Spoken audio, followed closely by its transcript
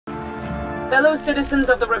Fellow citizens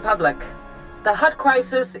of the Republic, the Hutt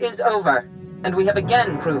crisis is over, and we have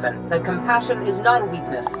again proven that compassion is not a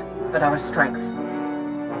weakness, but our strength.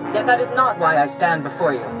 Yet that is not why I stand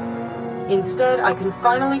before you. Instead, I can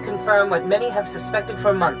finally confirm what many have suspected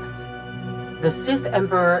for months. The Sith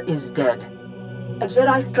Emperor is dead. A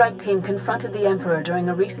Jedi strike team confronted the Emperor during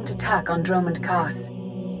a recent attack on Dromund Kaas.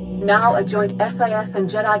 Now, a joint SIS and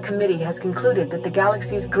Jedi committee has concluded that the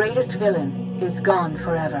galaxy's greatest villain is gone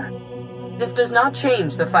forever. This does not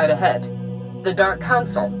change the fight ahead. The Dark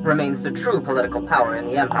Council remains the true political power in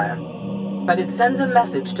the Empire. But it sends a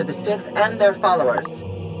message to the Sith and their followers.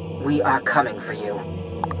 We are coming for you.